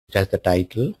just the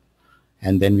title,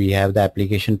 and then we have the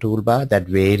application toolbar that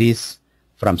varies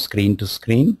from screen to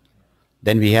screen.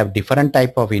 Then we have different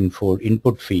type of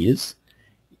input fields.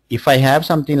 If I have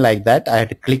something like that, I have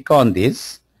to click on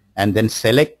this and then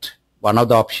select one of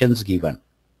the options given.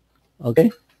 Okay.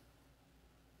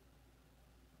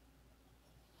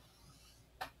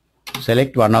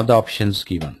 Select one of the options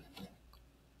given.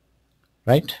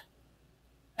 Right.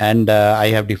 And I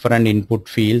have different input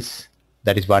fields.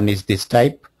 That is, one is this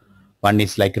type. One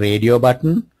is like radio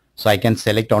button. So I can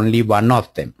select only one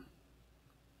of them.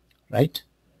 Right.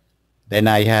 Then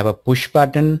I have a push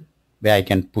button where I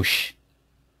can push.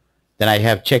 Then I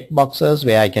have check boxes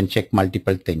where I can check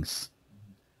multiple things,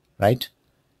 right?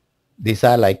 These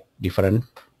are like different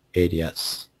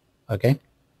areas, okay?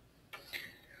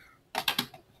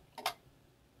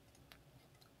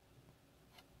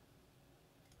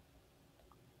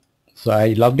 So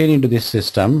I logged in into this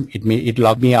system. It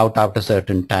logged me out after a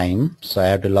certain time. So I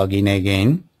have to log in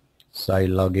again. So I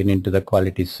log in into the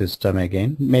quality system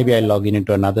again. Maybe I log in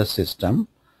into another system.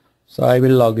 So I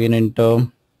will log in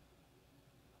into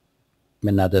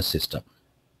another system.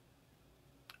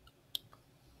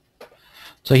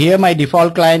 So here my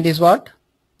default client is what?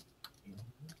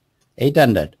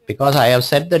 800, because I have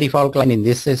set the default client in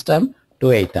this system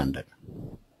to 800.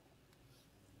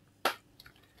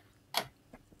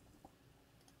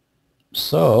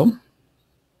 So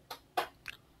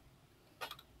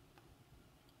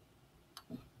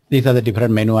these are the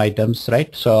different menu items,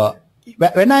 right? So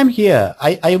when I'm here,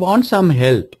 I want some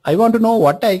help. I want to know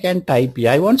what I can type here.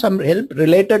 I want some help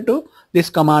related to this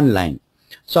command line.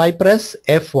 So I press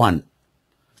F1.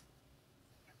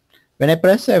 When I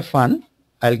press F1,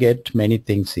 I'll get many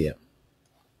things here.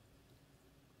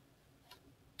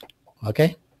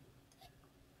 Okay.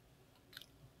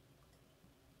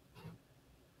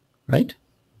 Right?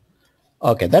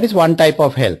 Okay, that is one type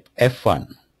of help,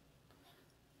 F1.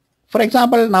 For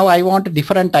example, now I want a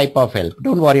different type of help.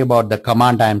 Don't worry about the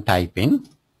command I am typing.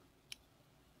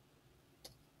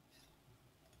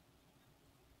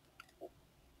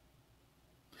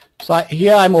 So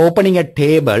here I'm opening a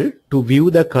table to view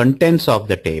the contents of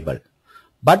the table.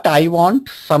 But I want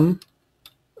some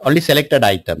only selected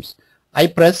items. I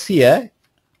press here,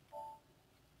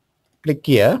 click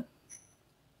here,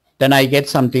 then I get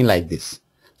something like this.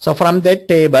 So from that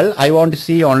table, I want to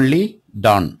see only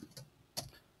done.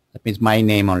 That means my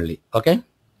name only. Okay.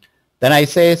 Then I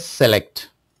say select.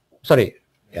 Sorry.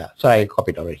 Yeah. So I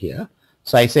copy it over here.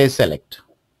 So I say select.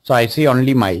 So I see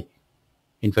only my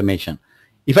information.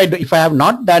 If I have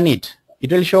not done it,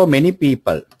 it will show many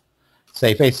people. So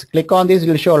if I click on this, it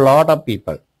will show a lot of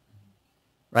people.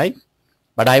 Right.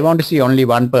 But I want to see only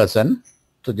one person.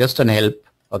 So just an help.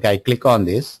 Okay. I click on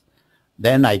this.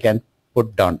 Then I can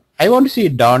put done. I want to see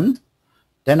done.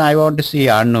 Then I want to see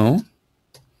Anu.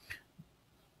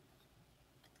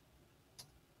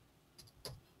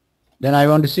 Then I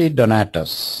want to see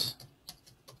Donatus.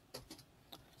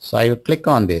 So I will click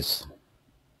on this.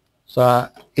 So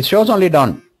it shows only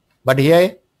done. But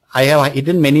here I have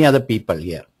hidden many other people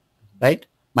here. Right?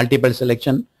 Multiple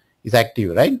selection is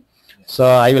active, right? So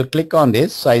I will click on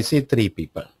this. So I see 3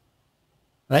 people.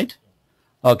 Right?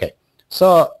 Okay.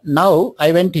 So now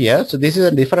I went here. So this is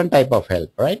a different type of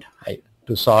help, right?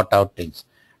 To sort out things.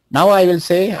 Now I will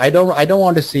say I don't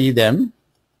want to see them.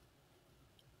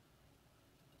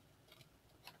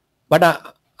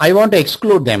 But I want to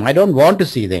exclude them. I don't want to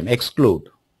see them. Exclude.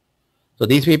 So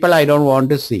these people I don't want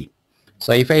to see.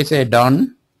 So if I say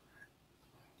done,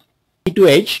 E to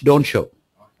H don't show.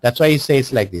 That's why it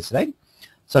says like this, right?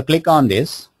 So click on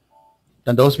this.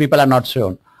 Then those people are not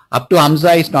shown. Up to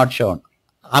Hamza is not shown.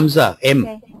 Hamza, M.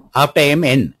 Okay. After M,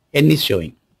 N. N is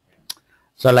showing.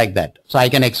 So like that. So I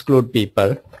can exclude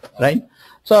people, right?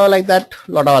 So like that,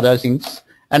 a lot of other things.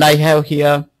 And I have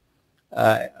here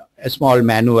a small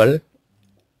manual.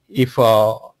 If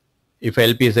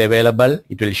help is available,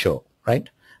 it will show, right?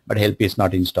 But help is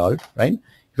not installed, right?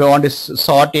 If I want to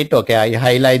sort it, okay, I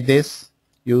highlight this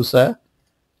user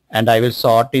and I will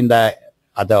sort in the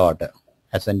other order,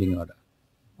 ascending order,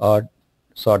 or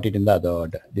sort it in the other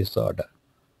order, this order.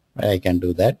 I can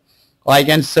do that. Or I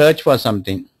can search for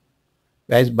something.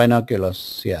 Where is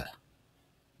binoculars? Yeah.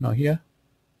 No, here.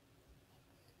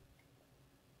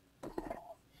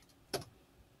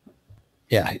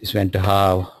 Yeah, it's went to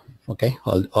half. Okay,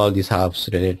 all these halves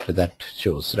related to that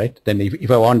shows, right? Then if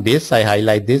I want this, I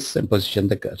highlight this and position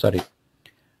the, sorry,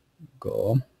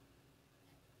 go.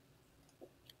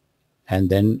 And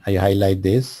then I highlight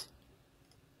this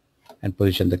and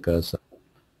position the cursor.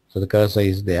 So the cursor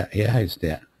is there. Yeah, it's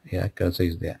there. Yeah, cursor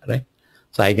is there, right?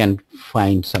 So I can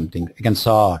find something. I can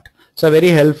sort. So a very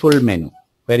helpful menu.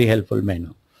 Very helpful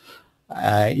menu.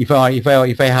 If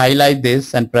I highlight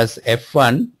this and press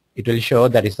F1, it will show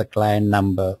that is the client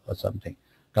number or something.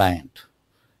 Client,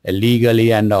 a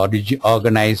legally and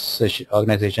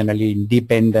organizationally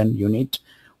independent unit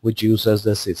which uses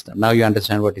the system. Now you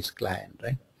understand what is client,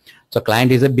 right? So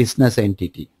client is a business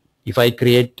entity. If I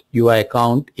create your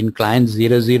account in client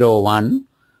 001,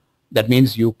 that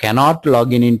means you cannot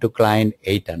log in into client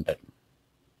 800.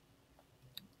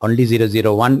 Only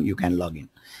 001 you can log in.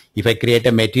 If I create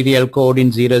a material code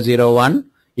in 001,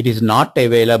 it is not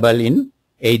available in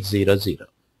 800,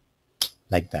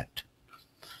 like that.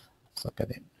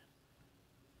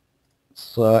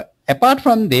 So apart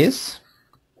from this,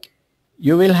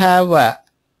 you will have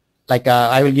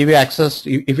I will give you access.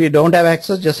 If you don't have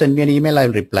access, just send me an email, I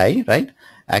will reply, right?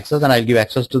 Access, and I'll give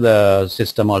access to the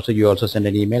system also. You also send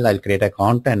an email, I'll create an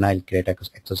account and I'll create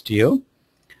access to you.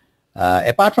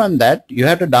 Apart from that, you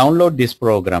have to download this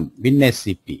program,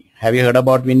 WinSAP. Have you heard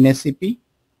about WinSAP?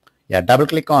 Yeah, double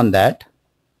click on that.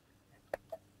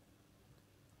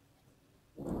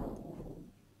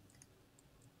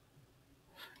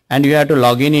 And you have to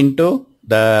log in into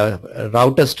the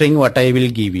router string what I will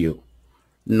give you,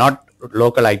 not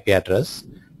local IP address.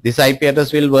 This IP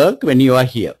address will work when you are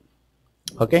here.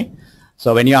 Okay.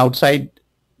 So when you're outside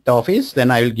the office,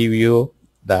 then I will give you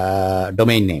the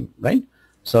domain name, right?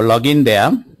 So log in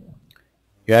there.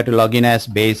 You have to log in as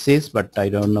basis, but I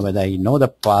don't know whether I know the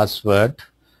password.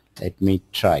 Let me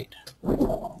try it.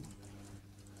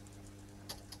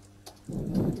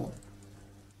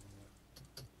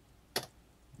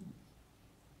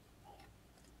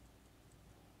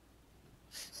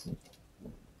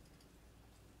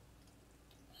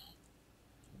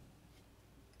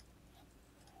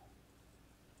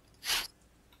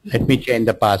 Let me change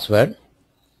the password.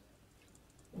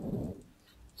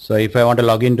 So if I want to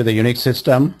log into the Unix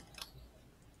system,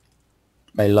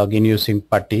 I log in using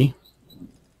putty.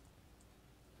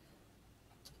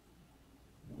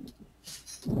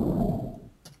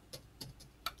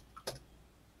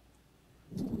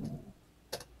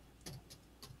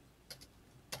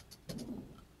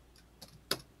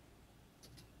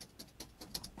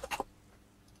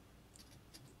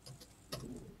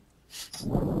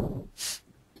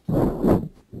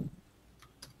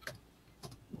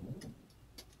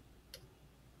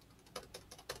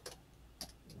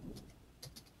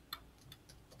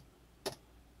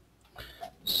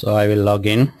 So I will log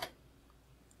in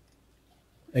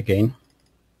again.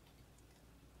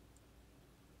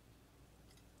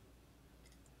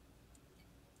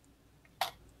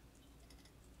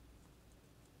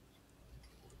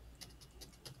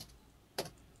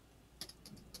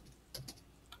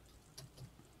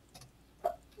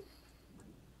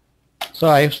 So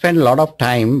I've spent a lot of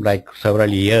time, like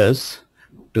several years,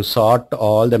 to sort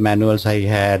all the manuals I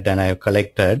had and I have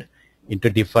collected into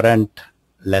different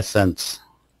lessons.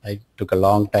 It took a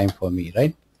long time for me,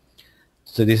 right?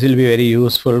 So this will be very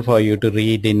useful for you to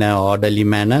read in an orderly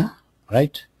manner,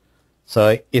 right?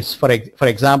 So it's for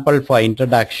example, for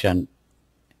introduction,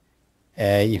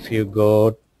 if you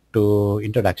go to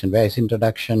introduction, where is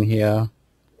introduction here?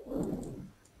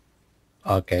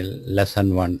 Okay,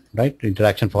 lesson 1, right?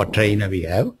 Introduction for trainer we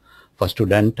have. For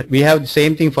student, we have the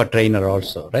same thing for trainer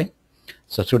also, right?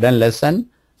 So student lesson.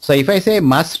 So if I say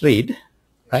must read,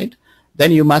 right,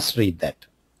 then you must read that.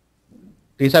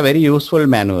 These are very useful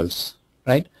manuals,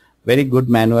 right? Very good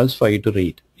manuals for you to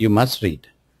read. You must read.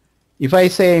 If I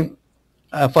say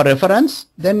for reference,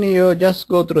 then you just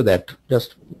go through that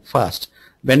just fast.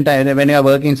 When you are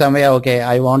working somewhere, okay,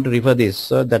 I want to refer this,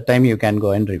 so that time you can go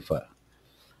and refer.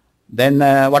 Then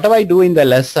whatever I do in the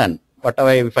lesson,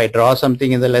 if I draw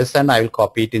something in the lesson, I will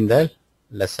copy it in the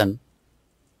lesson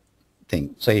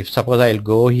thing. So if suppose I'll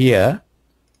go here,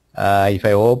 if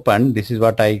I open, this is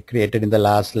what I created in the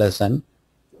last lesson.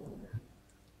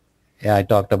 Yeah, I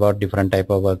talked about different type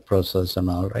of work process and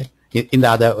all, right? In the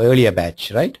other earlier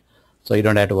batch, right? So you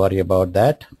don't have to worry about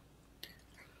that.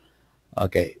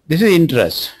 Okay, this is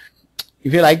interest.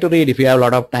 If you like to read, if you have a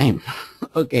lot of time,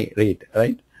 okay, read,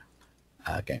 right?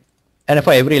 Okay. And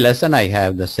for every lesson, I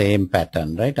have the same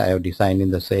pattern, right? I have designed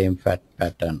in the same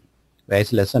pattern. Where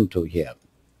is lesson 2 here?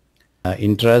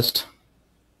 Interest,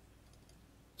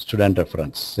 student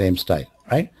reference, same style,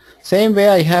 right? Same way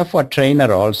I have for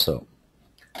trainer also.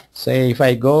 Say if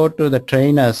I go to the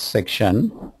trainers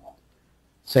section,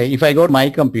 say if I go to my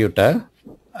computer,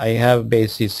 I have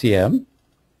basis here.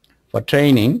 For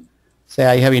training, say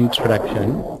I have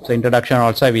introduction. So introduction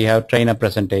also we have trainer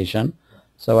presentation.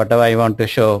 So whatever I want to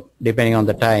show, depending on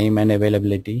the time and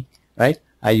availability, right?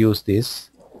 I use this.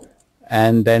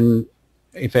 And then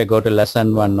if I go to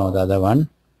lesson 1 or the other one,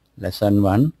 lesson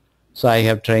 1, So I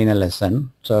have trainer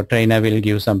lesson. So trainer will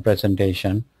give some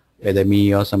presentation, whether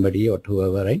me or somebody or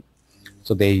whoever, right?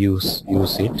 So they use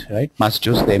it, right? Must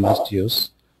use, they must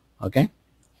use. Okay.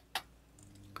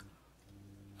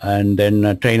 And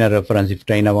then trainer reference, if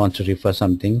trainer wants to refer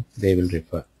something, they will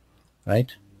refer,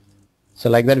 right? So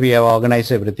like that we have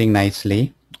organized everything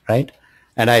nicely, right?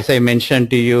 And as I mentioned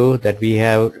to you that we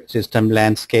have system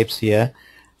landscapes here.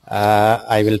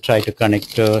 I will try to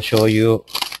connect to show you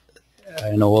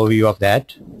an overview of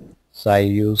that. So I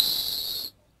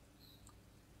use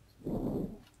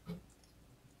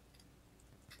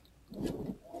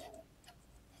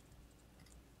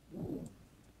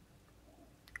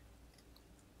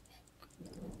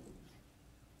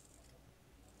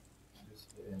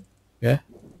yeah.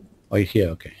 Oh, here,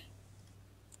 okay.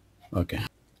 Okay.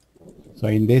 So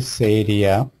in this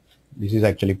area, this is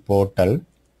actually portal.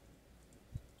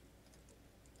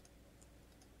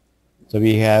 So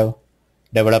we have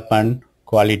development,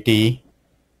 quality,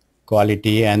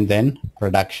 and then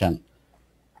production.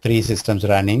 3 systems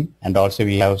running, and also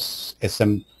we have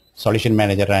SM solution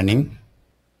manager running,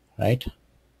 right?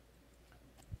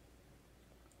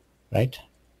 Right.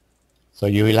 So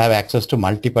you will have access to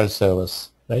multiple servers,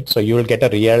 right? So you will get a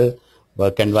real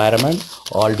work environment.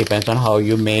 All depends on how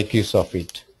you make use of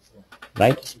it,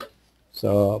 right?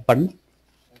 So, pardon?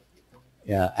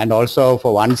 Yeah, and also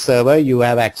for one server you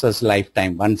have access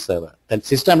lifetime, one server. The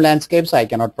system landscapes I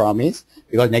cannot promise,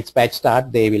 because next patch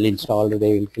start they will install,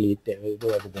 they will clean, they will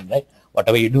do everything, right?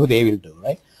 Whatever you do they will do,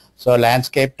 right? So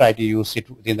landscape, try to use it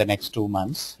within the next 2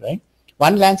 months, right?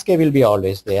 One landscape will be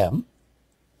always there.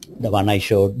 The one I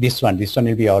showed, this one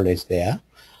will be always there.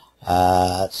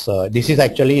 So this is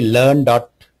actually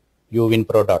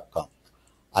learn.uwinpro.com.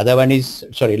 Other one is,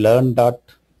 sorry, learn dot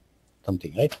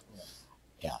something, right?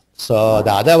 Yeah. So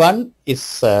the other one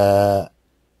is, other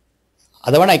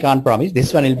one I can't promise.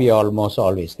 This one will be almost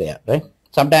always there, right?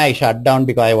 Sometimes I shut down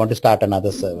because I want to start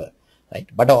another server, right?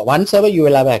 But one server you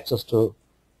will have access to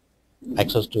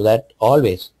that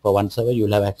always. For one server you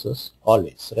will have access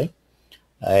always, right?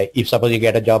 If suppose you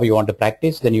get a job, you want to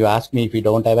practice, then you ask me. If you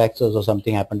don't have access or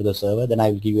something happened to the server, then I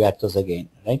will give you access again,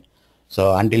 right?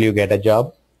 So until you get a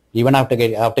job, even after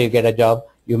you get a job,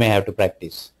 you may have to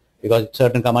practice, because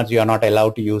certain commands you are not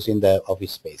allowed to use in the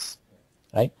office space,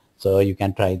 right? So you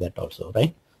can try that also,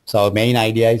 right? So our main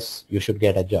idea is you should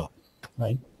get a job,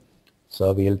 right?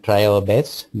 So we will try our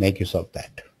best, make use of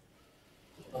that.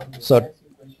 So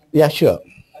yeah, sure.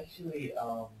 Actually,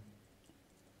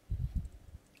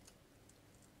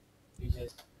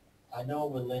 because I know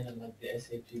we're learning like the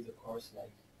SAP, the course, like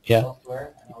Yeah.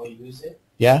 software and how we use it,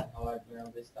 Yeah. how I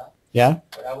learn this stuff. Yeah.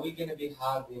 But are we gonna be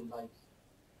having like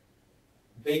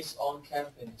based on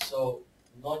company? So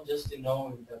not just to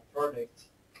know the product,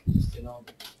 just to know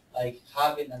like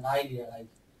having an idea like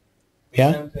the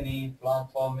Yeah. company,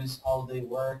 platforms, how they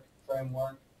work,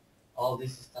 framework, all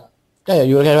this stuff. Yeah,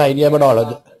 you will have an idea about all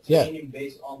of it. Yeah. Training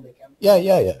based on the company. Yeah.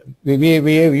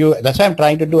 That's why I'm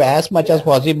trying to do as much as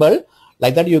possible.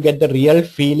 Like that, you get the real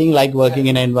feeling like working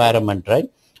in an environment, right?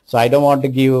 So I don't want to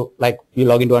give, like, you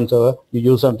log into one server, you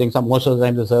use something. Most of the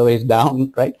time the server is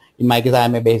down, right? In my case, I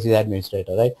am a basis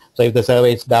administrator, right? So if the server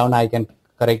is down, I can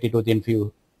correct it within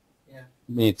few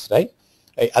minutes, right?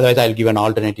 Otherwise, I'll give an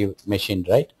alternative machine,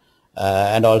 right?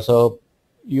 And also,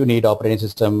 you need operating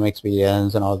system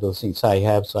experience and all those things I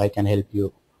have, so I can help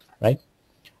you, right?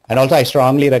 And also, I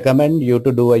strongly recommend you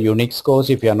to do a Unix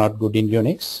course if you are not good in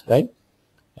Unix, right?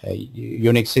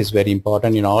 Unix is very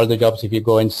important in all the jobs. If you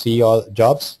go and see all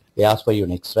jobs, they ask for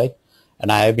Unix, right?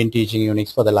 And I have been teaching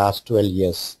Unix for the last 12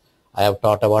 years. I have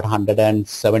taught about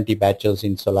 170 batches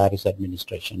in Solaris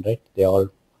administration, right? They're all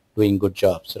doing good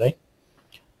jobs, right?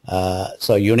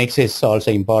 So Unix is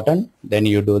also important. Then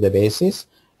you do the basis,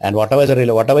 and whatever is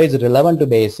relevant to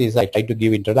basis, I try to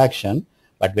give introduction.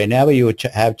 But whenever you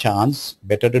have chance,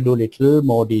 better to do little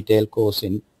more detailed course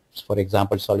in, for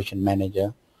example, solution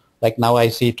manager. Like now I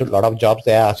see a lot of jobs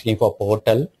they are asking for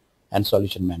portal and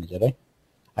solution manager, right?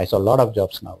 I saw a lot of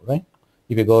jobs now, right?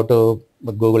 If you go to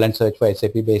Google and search for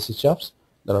SAP basis jobs,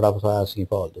 a lot of us are asking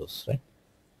for all those, right?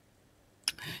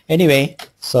 Anyway,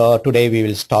 so today we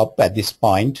will stop at this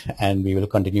point and we will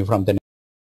continue from the